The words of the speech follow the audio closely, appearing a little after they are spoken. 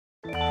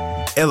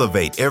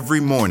Elevate every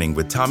morning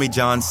with Tommy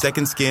John's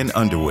Second Skin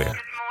underwear.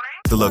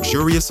 The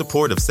luxurious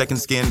support of Second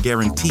Skin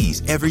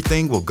guarantees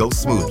everything will go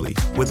smoothly.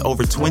 With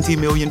over 20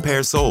 million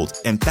pairs sold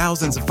and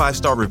thousands of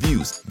 5-star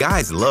reviews,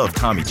 guys love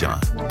Tommy John.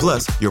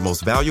 Plus, your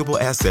most valuable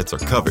assets are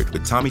covered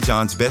with Tommy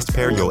John's best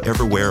pair you'll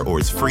ever wear or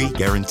its free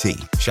guarantee.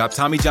 Shop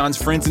Tommy John's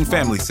Friends and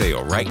Family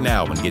Sale right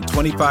now and get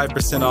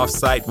 25% off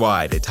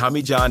site-wide at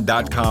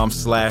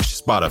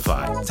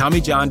TommyJohn.com/Spotify.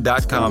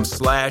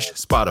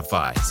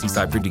 TommyJohn.com/Spotify. See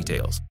site for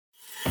details.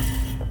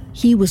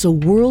 He was a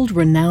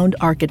world-renowned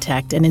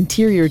architect and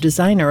interior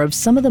designer of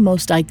some of the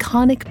most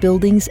iconic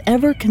buildings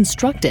ever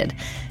constructed.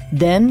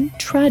 Then,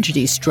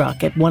 tragedy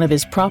struck at one of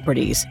his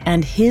properties,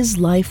 and his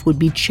life would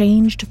be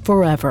changed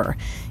forever.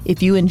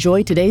 If you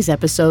enjoyed today's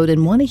episode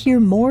and want to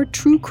hear more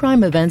true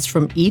crime events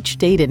from each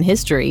date in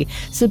history,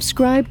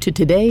 subscribe to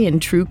Today in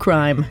True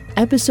Crime.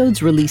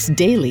 Episodes released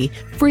daily,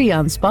 free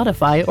on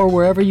Spotify or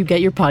wherever you get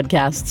your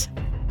podcasts.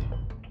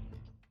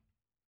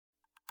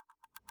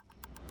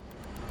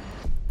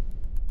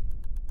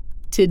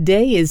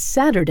 Today is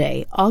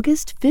Saturday,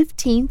 August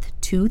 15th,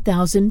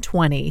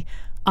 2020.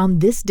 On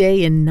this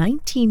day in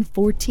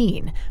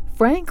 1914,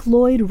 Frank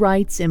Lloyd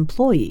Wright's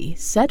employee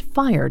set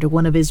fire to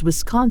one of his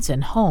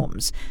Wisconsin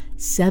homes.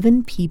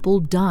 7 people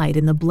died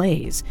in the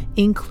blaze,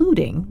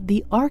 including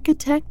the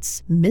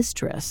architect's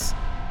mistress.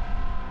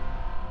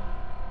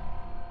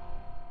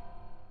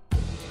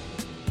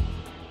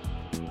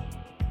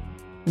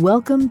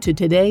 Welcome to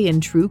Today in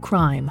True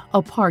Crime,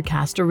 a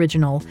Parcast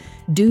original.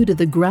 Due to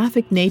the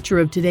graphic nature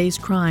of today's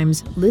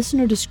crimes,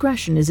 listener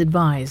discretion is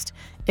advised.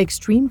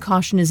 Extreme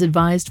caution is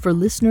advised for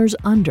listeners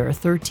under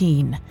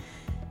 13.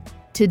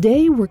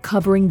 Today we're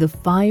covering the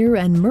fire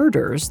and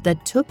murders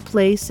that took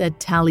place at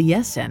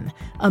Taliesin,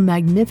 a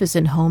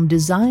magnificent home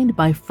designed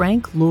by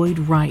Frank Lloyd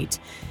Wright.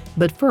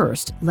 But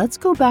first, let's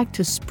go back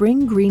to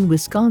Spring Green,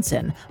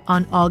 Wisconsin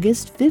on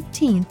August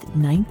 15th,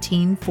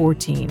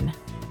 1914.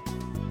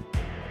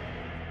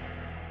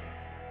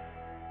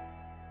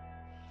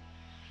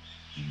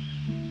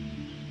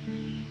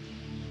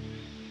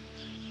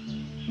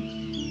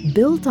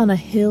 Built on a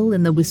hill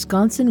in the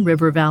Wisconsin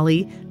River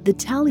Valley, the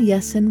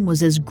Taliesin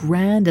was as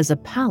grand as a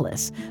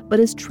palace, but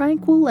as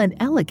tranquil and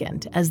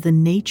elegant as the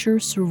nature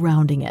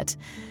surrounding it.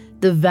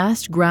 The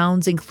vast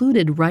grounds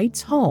included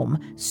Wright's home,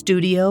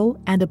 studio,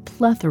 and a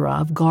plethora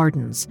of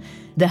gardens.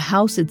 The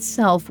house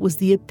itself was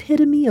the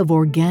epitome of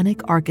organic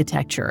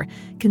architecture.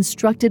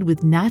 Constructed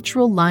with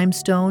natural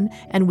limestone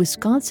and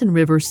Wisconsin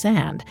River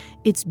sand,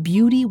 its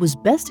beauty was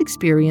best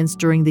experienced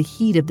during the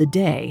heat of the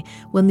day,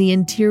 when the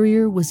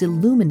interior was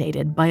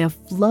illuminated by a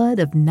flood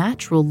of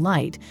natural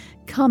light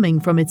coming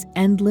from its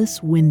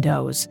endless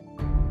windows.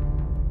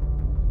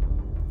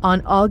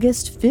 On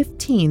August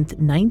 15,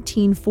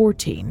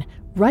 1914,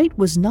 Wright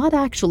was not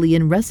actually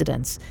in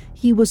residence.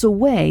 He was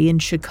away in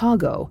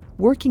Chicago,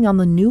 working on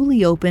the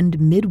newly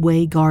opened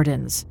Midway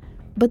Gardens.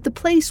 But the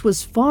place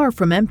was far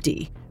from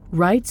empty.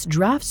 Wright's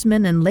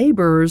draftsmen and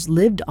laborers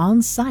lived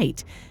on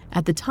site.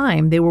 At the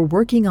time, they were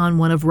working on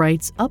one of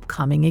Wright's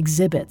upcoming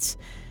exhibits.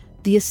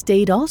 The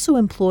estate also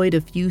employed a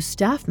few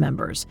staff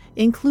members,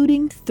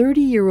 including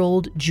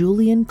 30-year-old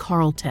Julian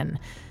Carleton.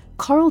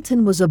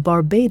 Carleton was a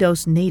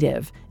Barbados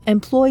native,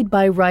 employed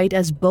by Wright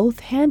as both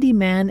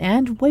handyman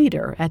and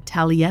waiter at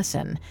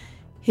Taliesin.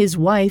 His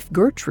wife,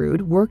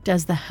 Gertrude, worked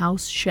as the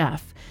house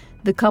chef.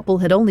 The couple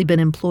had only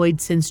been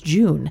employed since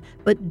June,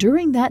 but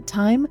during that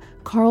time,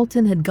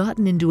 Carleton had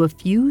gotten into a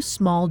few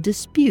small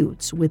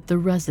disputes with the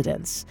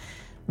residents.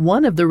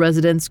 One of the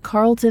residents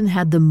Carleton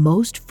had the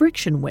most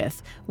friction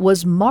with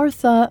was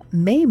Martha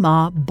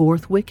Mayma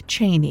Borthwick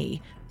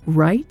Cheney,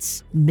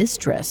 Wright's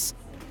mistress.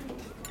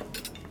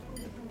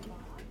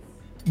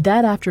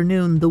 That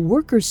afternoon, the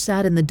workers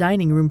sat in the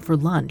dining room for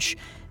lunch.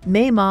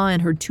 Mayma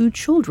and her 2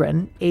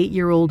 children,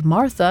 8-year-old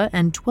Martha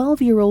and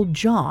 12-year-old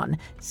John,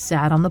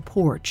 sat on the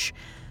porch.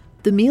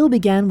 The meal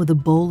began with a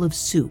bowl of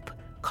soup.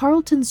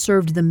 Carleton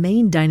served the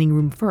main dining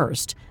room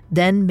first,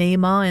 then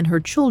Mayma and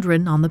her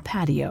children on the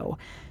patio.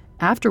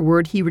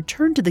 Afterward, he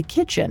returned to the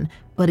kitchen,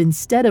 but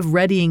instead of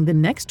readying the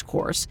next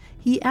course,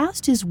 he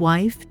asked his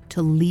wife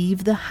to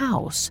leave the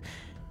house.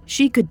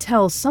 She could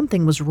tell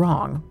something was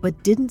wrong,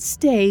 but didn't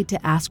stay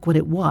to ask what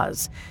it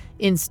was.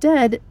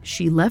 Instead,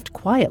 she left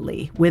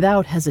quietly,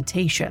 without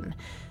hesitation.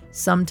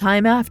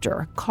 Sometime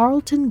after,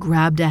 Carleton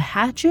grabbed a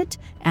hatchet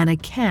and a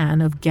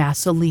can of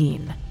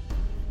gasoline.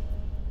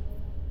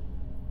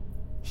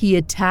 He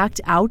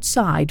attacked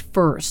outside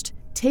first,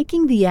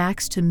 taking the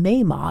axe to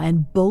Mayma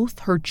and both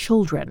her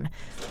children.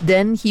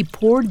 Then he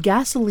poured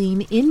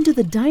gasoline into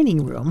the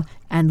dining room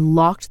and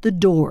locked the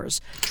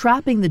doors,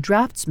 trapping the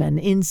draftsmen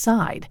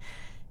inside.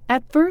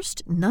 At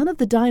first, none of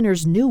the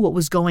diners knew what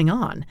was going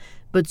on,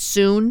 but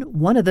soon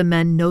one of the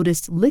men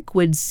noticed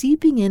liquid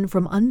seeping in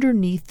from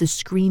underneath the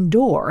screen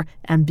door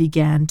and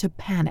began to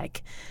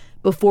panic.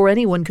 Before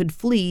anyone could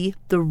flee,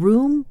 the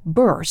room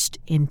burst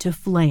into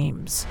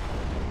flames.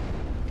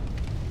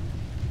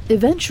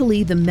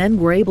 Eventually, the men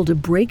were able to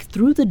break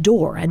through the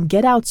door and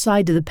get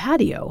outside to the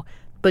patio,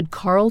 but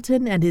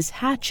Carleton and his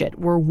hatchet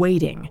were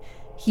waiting.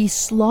 He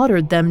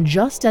slaughtered them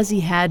just as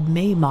he had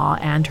Maymah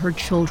and her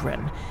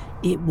children.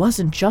 It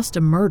wasn't just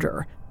a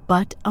murder,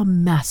 but a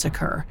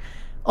massacre.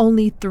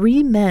 Only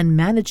 3 men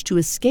managed to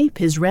escape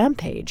his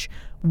rampage.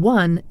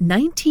 One,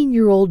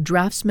 19-year-old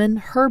draftsman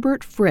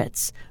Herbert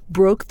Fritz,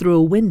 broke through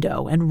a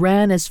window and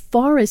ran as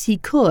far as he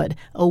could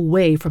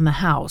away from the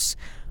house.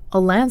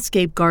 A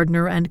landscape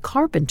gardener and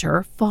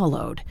carpenter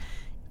followed.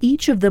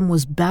 Each of them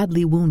was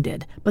badly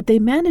wounded, but they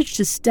managed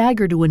to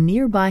stagger to a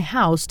nearby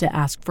house to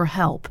ask for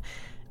help.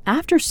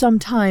 After some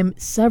time,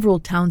 several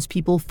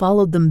townspeople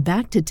followed them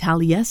back to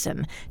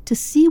Taliesin to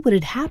see what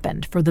had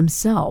happened for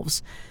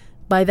themselves.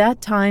 By that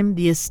time,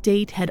 the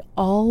estate had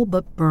all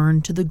but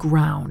burned to the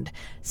ground.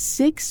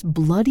 6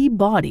 bloody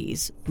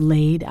bodies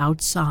laid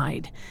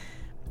outside.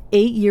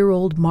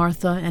 8-year-old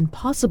Martha and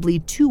possibly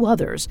 2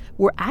 others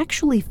were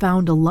actually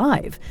found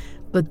alive,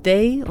 but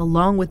they,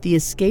 along with the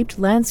escaped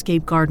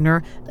landscape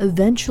gardener,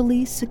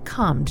 eventually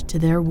succumbed to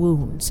their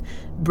wounds,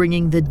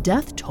 bringing the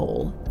death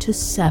toll to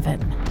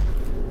 7.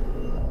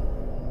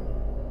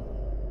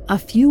 A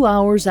few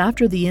hours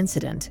after the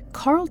incident,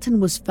 Carlton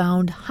was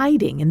found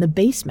hiding in the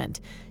basement.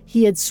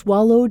 He had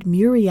swallowed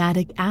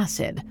muriatic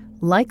acid,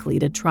 likely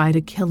to try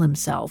to kill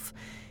himself.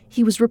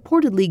 He was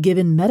reportedly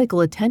given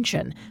medical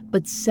attention,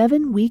 but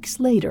 7 weeks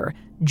later,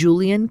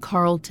 Julian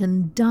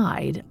Carlton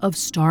died of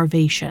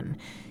starvation.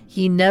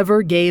 He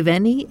never gave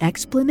any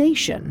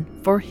explanation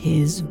for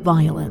his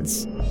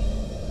violence.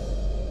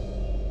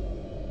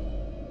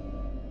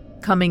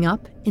 Coming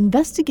up,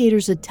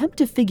 investigators attempt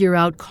to figure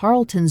out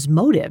Carlton's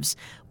motives,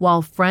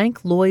 while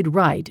Frank Lloyd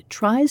Wright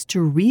tries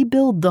to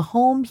rebuild the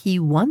home he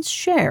once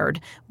shared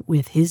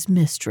with his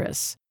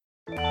mistress.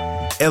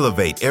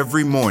 Elevate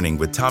every morning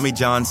with Tommy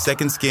John's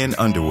Second Skin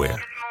underwear.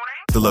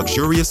 The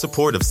luxurious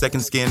support of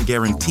Second Skin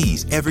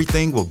guarantees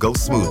everything will go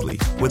smoothly.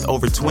 With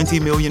over 20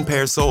 million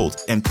pairs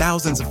sold and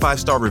thousands of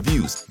 5-star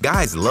reviews,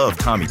 guys love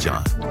Tommy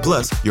John.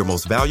 Plus, your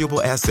most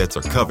valuable assets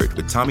are covered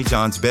with Tommy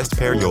John's best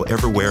pair you'll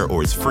ever wear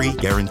or its free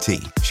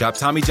guarantee. Shop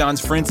Tommy John's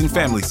Friends and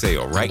Family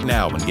Sale right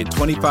now and get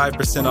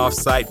 25% off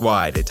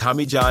site-wide at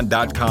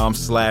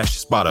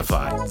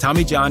TommyJohn.com/Spotify.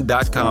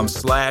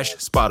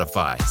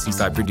 TommyJohn.com/Spotify. See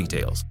site for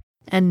details.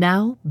 And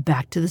now,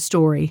 back to the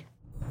story.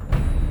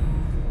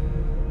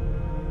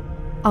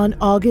 On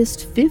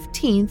August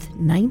 15,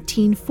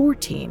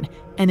 1914,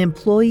 an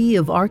employee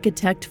of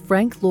architect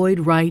Frank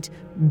Lloyd Wright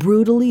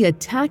brutally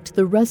attacked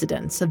the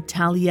residents of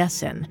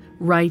Taliesin,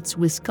 Wright's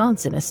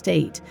Wisconsin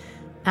estate.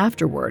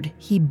 Afterward,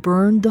 he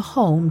burned the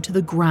home to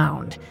the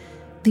ground.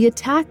 The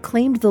attack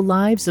claimed the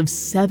lives of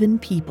 7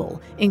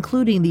 people,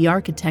 including the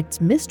architect's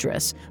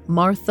mistress,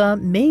 Martha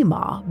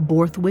Maymah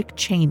Borthwick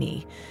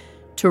Cheney.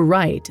 To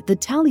Wright, the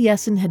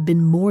Taliesin had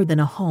been more than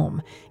a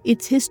home.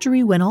 Its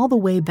history went all the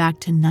way back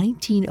to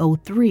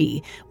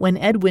 1903, when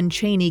Edwin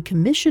Cheney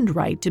commissioned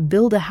Wright to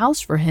build a house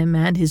for him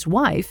and his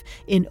wife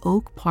in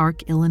Oak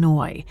Park,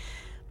 Illinois.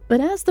 But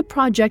as the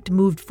project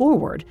moved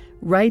forward,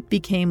 Wright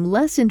became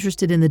less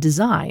interested in the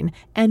design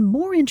and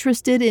more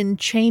interested in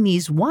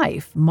Cheney's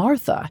wife,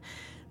 Martha.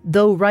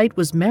 Though Wright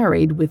was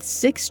married with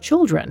 6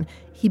 children,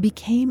 he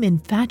became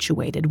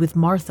infatuated with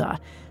Martha.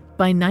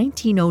 By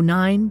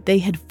 1909, they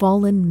had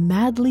fallen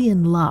madly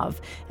in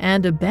love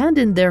and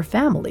abandoned their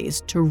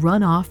families to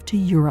run off to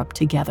Europe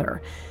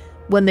together.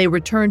 When they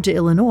returned to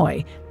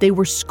Illinois, they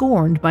were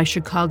scorned by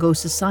Chicago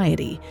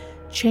society.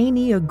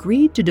 Cheney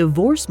agreed to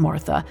divorce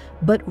Martha,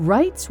 but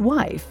Wright's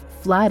wife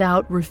flat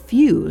out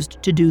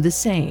refused to do the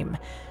same.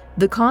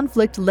 The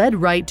conflict led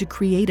Wright to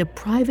create a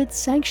private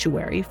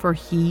sanctuary for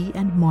he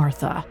and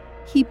Martha.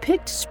 He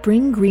picked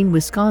Spring Green,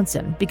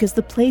 Wisconsin, because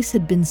the place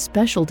had been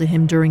special to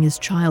him during his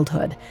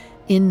childhood.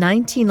 In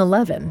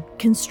 1911,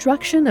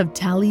 construction of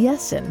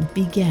Taliesin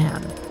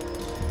began.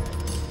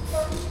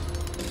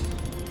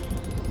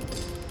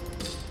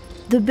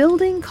 The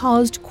building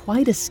caused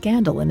quite a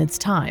scandal in its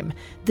time.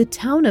 The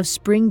town of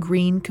Spring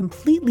Green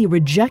completely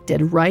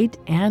rejected Wright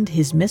and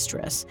his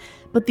mistress,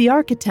 but the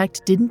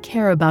architect didn't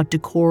care about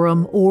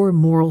decorum or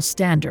moral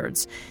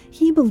standards.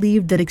 He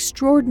believed that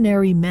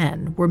extraordinary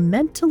men were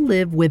meant to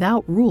live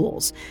without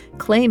rules,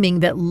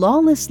 claiming that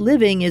lawless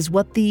living is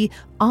what the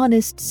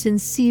honest,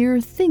 sincere,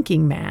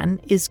 thinking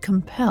man is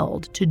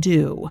compelled to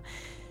do.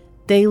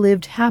 They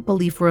lived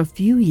happily for a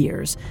few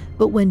years,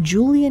 but when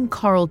Julian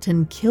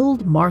Carlton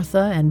killed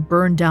Martha and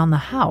burned down the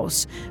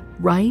house,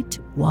 Wright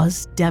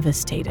was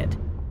devastated.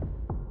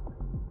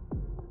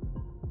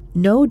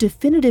 No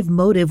definitive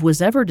motive was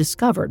ever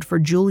discovered for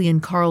Julian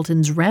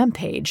Carlton's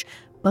rampage,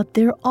 but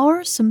there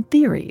are some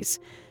theories.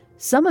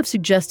 Some have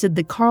suggested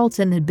that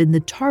Carlton had been the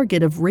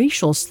target of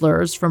racial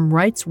slurs from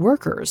Wright's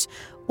workers,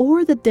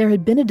 or that there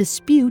had been a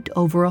dispute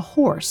over a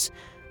horse.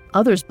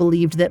 Others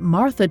believed that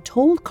Martha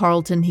told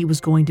Carlton he was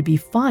going to be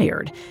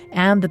fired,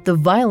 and that the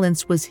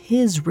violence was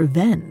his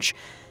revenge.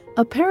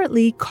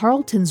 Apparently,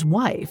 Carlton's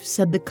wife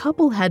said the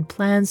couple had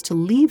plans to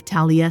leave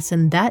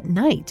Taliesin that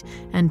night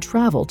and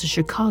travel to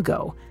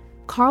Chicago.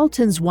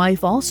 Carlton's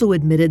wife also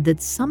admitted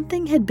that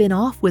something had been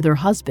off with her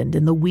husband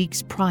in the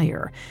weeks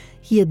prior.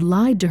 He had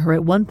lied to her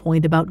at one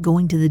point about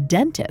going to the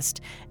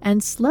dentist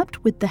and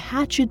slept with the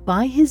hatchet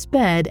by his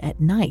bed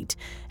at night,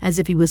 as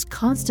if he was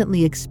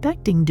constantly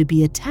expecting to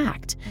be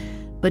attacked.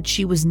 But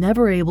she was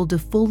never able to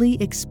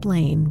fully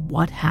explain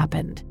what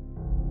happened.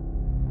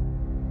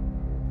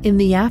 In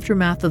the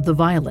aftermath of the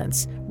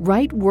violence,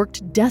 Wright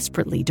worked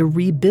desperately to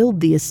rebuild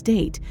the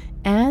estate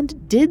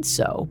and did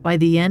so by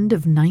the end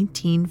of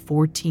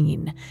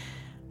 1914.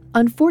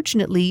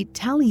 Unfortunately,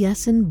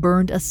 Taliesin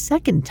burned a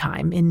second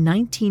time in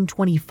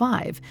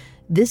 1925,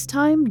 this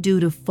time due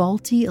to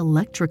faulty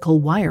electrical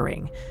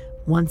wiring.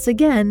 Once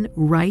again,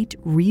 Wright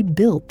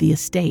rebuilt the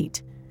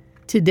estate.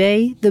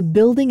 Today, the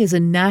building is a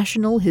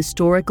National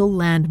Historical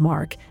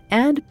Landmark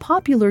and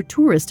popular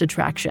tourist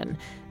attraction,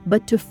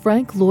 but to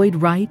Frank Lloyd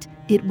Wright,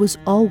 it was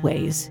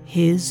always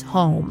his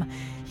home.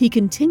 He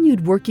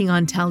continued working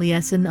on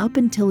Taliesin up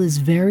until his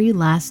very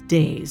last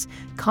days,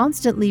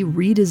 constantly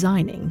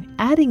redesigning,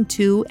 adding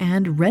to,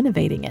 and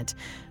renovating it.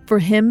 For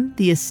him,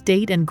 the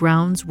estate and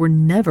grounds were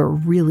never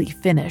really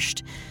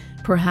finished.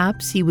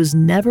 Perhaps he was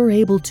never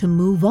able to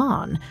move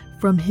on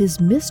from his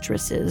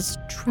mistress's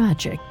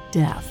tragic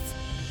death.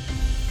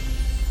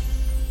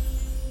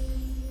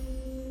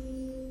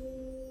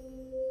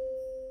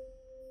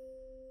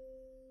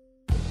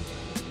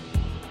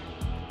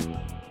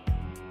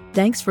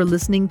 Thanks for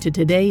listening to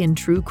Today in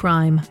True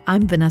Crime.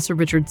 I'm Vanessa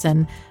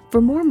Richardson. For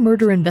more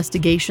murder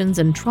investigations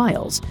and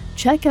trials,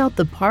 check out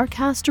the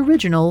Parcast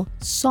original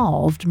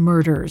Solved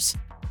Murders.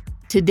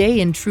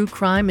 Today in True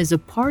Crime is a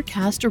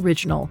Parcast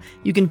original.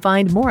 You can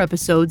find more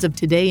episodes of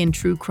Today in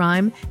True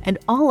Crime and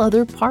all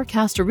other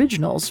Parcast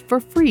originals for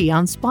free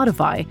on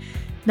Spotify.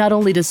 Not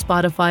only does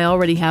Spotify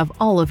already have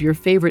all of your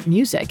favorite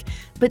music,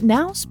 but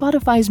now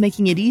Spotify is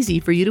making it easy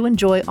for you to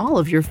enjoy all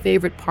of your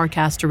favorite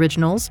Parcast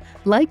originals,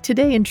 like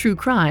Today in True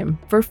Crime,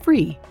 for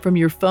free from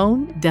your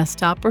phone,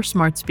 desktop, or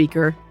smart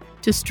speaker.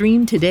 To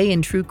stream Today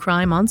in True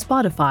Crime on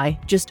Spotify,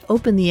 just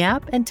open the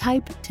app and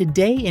type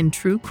Today in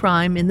True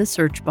Crime in the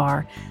search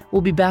bar.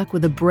 We'll be back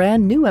with a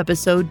brand new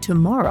episode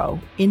tomorrow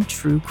in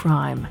True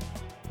Crime.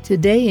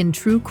 Today in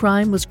True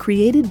Crime was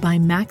created by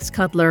Max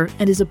Cutler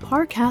and is a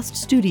Parcast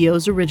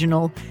Studios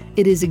original.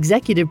 It is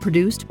executive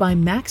produced by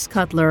Max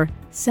Cutler,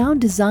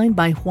 sound designed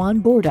by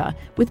Juan Borda,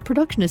 with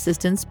production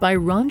assistance by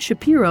Ron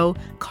Shapiro,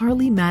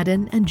 Carly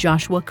Madden, and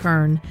Joshua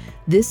Kern.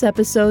 This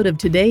episode of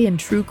Today in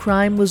True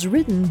Crime was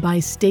written by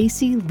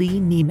Stacy Lee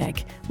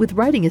Nemec, with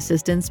writing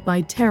assistance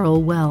by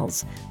Terrell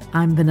Wells.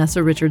 I'm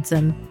Vanessa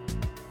Richardson.